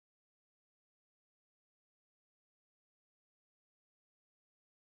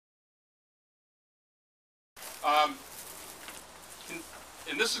Um,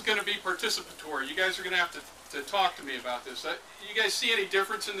 and this is going to be participatory. You guys are going to have to talk to me about this. You guys see any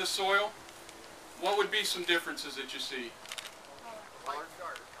difference in the soil? What would be some differences that you see? Light and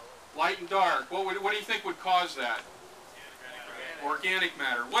dark. Light and dark. What do you think would cause that? Organic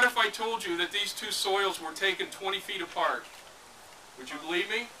matter. What if I told you that these two soils were taken 20 feet apart? Would you believe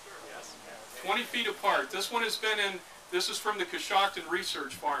me? Yes. 20 feet apart. This one has been in, this is from the Coshocton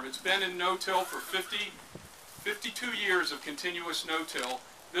Research Farm. It's been in no-till for 52 years of continuous no-till.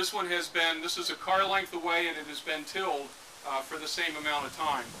 This one has been, this is a car length away, and it has been tilled for the same amount of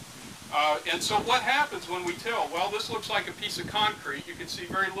time. And so what happens when we till? Well, this looks like a piece of concrete. You can see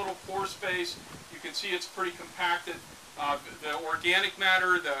very little pore space. You can see it's pretty compacted. The organic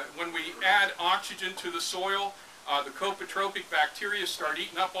matter, when we add oxygen to the soil, the copetropic bacteria start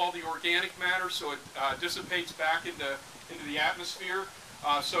eating up all the organic matter, so it dissipates back into the atmosphere.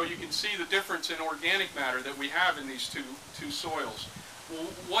 So you can see the difference in organic matter that we have in these two soils. Well,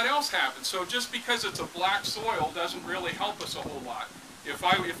 what else happens? So just because it's a black soil doesn't really help us a whole lot. If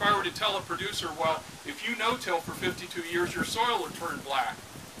I were to tell a producer, well, if you no-till for 52 years, your soil will turn black.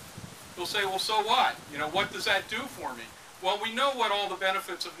 They'll say, well, so what? You know, what does that do for me? Well, we know what all the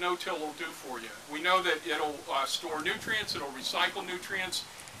benefits of no-till will do for you. We know that it'll store nutrients, it'll recycle nutrients,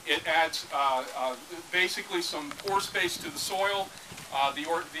 it adds basically some pore space to the soil.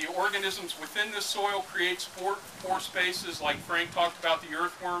 The organisms within this soil create pore spaces, like Frank talked about the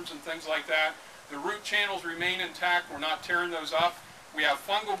earthworms and things like that. The root channels remain intact, we're not tearing those up. We have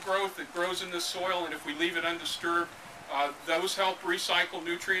fungal growth that grows in this soil, and if we leave it undisturbed, those help recycle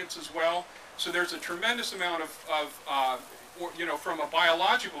nutrients as well. So there's a tremendous amount you know, from a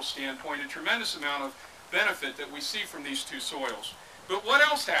biological standpoint, a tremendous amount of benefit that we see from these two soils. But what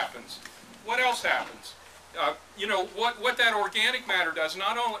else happens? What else happens? You know, what that organic matter does,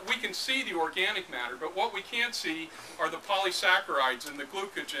 not only, we can see the organic matter, but what we can't see are the polysaccharides and the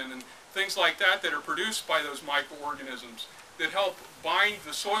glucogen and things like that that are produced by those microorganisms that help bind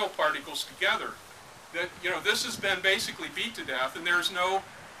the soil particles together. That, you know, this has been basically beat to death, and there's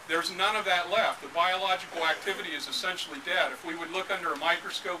none of that left. The biological activity is essentially dead. If we would look under a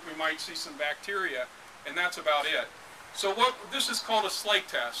microscope, we might see some bacteria, and that's about it. So this is called a slake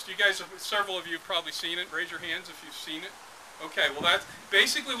test. You guys, several of you have probably seen it. Raise your hands if you've seen it. Okay, well, that's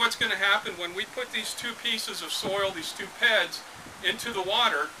basically what's going to happen when we put these two pieces of soil, these two PEDs, into the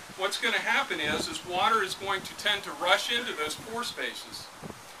water. What's going to happen is water is going to tend to rush into those pore spaces.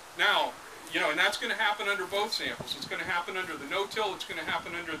 Now, you know, and that's going to happen under both samples. It's going to happen under the no-till. It's going to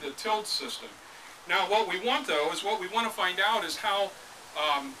happen under the tilled system. Now, what we want, though, is what we want to find out is how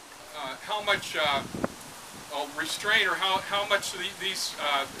much restraint, or how much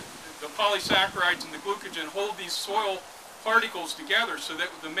the polysaccharides and the glucogen hold these soil particles together, so that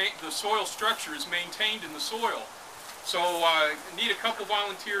the soil structure is maintained in the soil. So, need a couple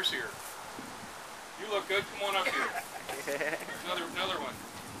volunteers here. You look good. Come on up here. Another one.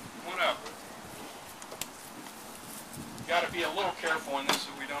 Come on up. Got to be a little careful on this so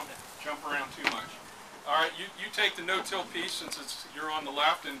we don't jump around too much. All right, you take the no-till piece since you're on the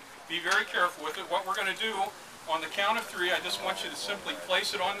left, and be very careful with it. What we're going to do, on the count of 3, I just want you to simply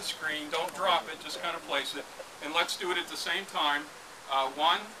place it on the screen. Don't drop it, just kind of place it. And let's do it at the same time.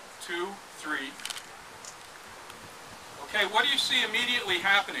 1, 2, 3. Okay, what do you see immediately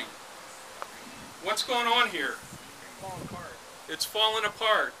happening? What's going on here? It's falling apart. It's falling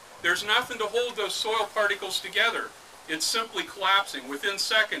apart. There's nothing to hold those soil particles together. It's simply collapsing. Within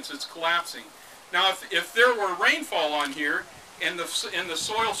seconds, it's collapsing. Now, if there were rainfall on here and the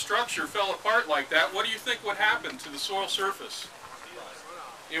soil structure fell apart like that, what do you think would happen to the soil surface?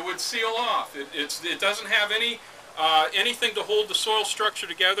 It would seal off. It doesn't have anything to hold the soil structure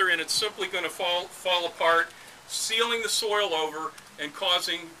together, and it's simply going to fall apart, sealing the soil over and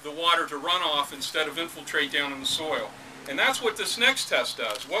causing the water to run off instead of infiltrate down in the soil. And that's what this next test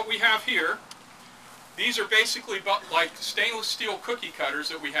does. What we have here, these are basically like stainless steel cookie cutters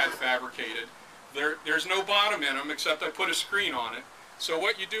that we had fabricated. There's no bottom in them except I put a screen on it. So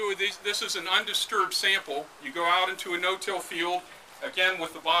what you do with these, this is an undisturbed sample. You go out into a no-till field, again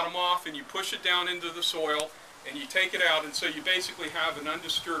with the bottom off, and you push it down into the soil, and you take it out, and so you basically have an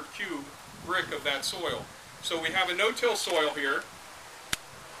undisturbed cube brick of that soil. So we have a no-till soil here,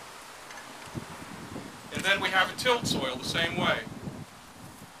 and then we have a tilled soil the same way.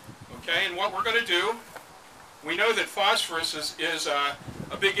 Okay, and what we're going to do, we know that phosphorus is a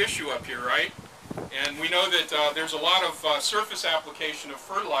big issue up here, right? And we know that there's a lot of surface application of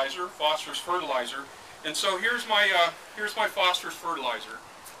fertilizer, phosphorus fertilizer. And so here's my phosphorus fertilizer.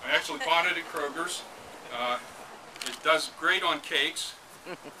 I actually bought it at Kroger's. It does great on cakes.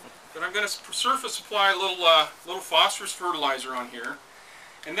 But I'm going to surface apply a little phosphorus fertilizer on here.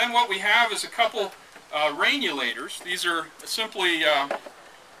 And then what we have is a couple rainulators. These are simply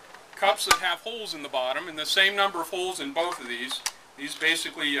cups that have holes in the bottom, and the same number of holes in both of these. These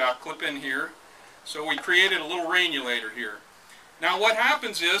basically clip in here. So we created a little rainulator here. Now what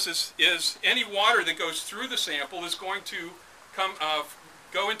happens is any water that goes through the sample is going to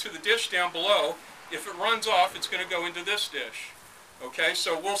go into the dish down below. If it runs off, it's going to go into this dish. Okay,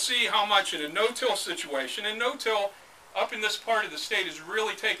 so we'll see how much in a no-till situation. And no-till up in this part of the state has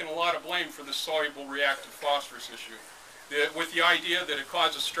really taken a lot of blame for the soluble reactive phosphorus issue, with the idea that it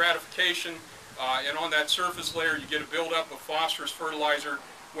causes stratification, and on that surface layer you get a buildup of phosphorus fertilizer.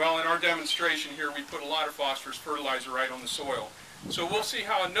 Well, in our demonstration here, we put a lot of phosphorus fertilizer right on the soil. So we'll see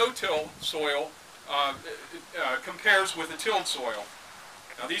how a no-till soil compares with a tilled soil.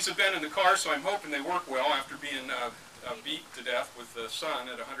 Now these have been in the car, so I'm hoping they work well after being beat to death with the sun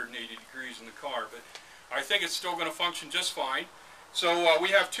at 180 degrees in the car. But I think it's still going to function just fine. So we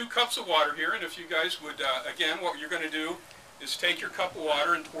have 2 cups of water here, and if you guys would, again, what you're going to do is take your cup of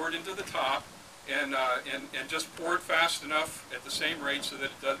water and pour it into the top, and just pour it fast enough at the same rate so that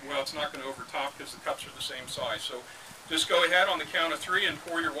it does, well, it's not going to overtop because the cups are the same size. So just go ahead on the count of 3 and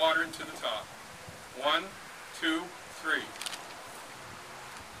pour your water into the top. 1, 2, 3.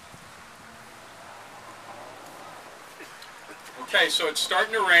 Okay, so it's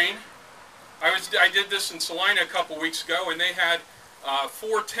starting to rain. I did this in Salina a couple weeks ago, and they had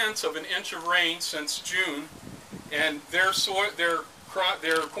 4/10 of an inch of rain since June, and their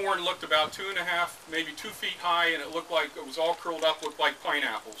corn looked about 2.5, maybe 2 feet high, and it looked like it was all curled up, looked like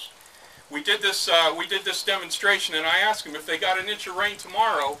pineapples. We did this demonstration, and I asked them if they got an inch of rain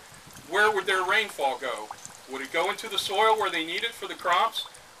tomorrow, where would their rainfall go? Would it go into the soil where they need it for the crops,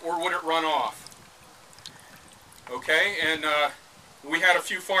 or would it run off? Okay, and we had a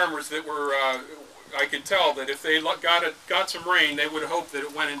few farmers that were, I could tell that if they got some rain, they would hope that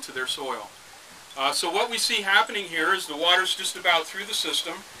it went into their soil. So what we see happening here is the water's just about through the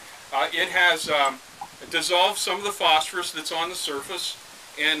system. It has dissolved some of the phosphorus that's on the surface,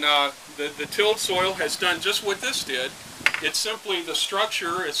 and the tilled soil has done just what this did. It's simply the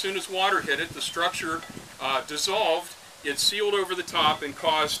structure, as soon as water hit it, the structure dissolved, it sealed over the top and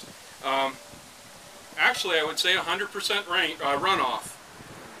caused, actually I would say 100% runoff.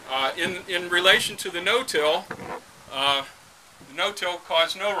 In relation to the no-till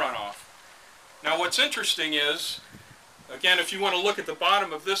caused no runoff. Now what's interesting is, again, if you want to look at the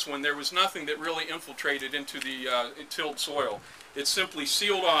bottom of this one, there was nothing that really infiltrated into the tilled soil. It simply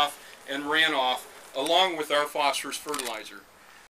sealed off and ran off along with our phosphorus fertilizer.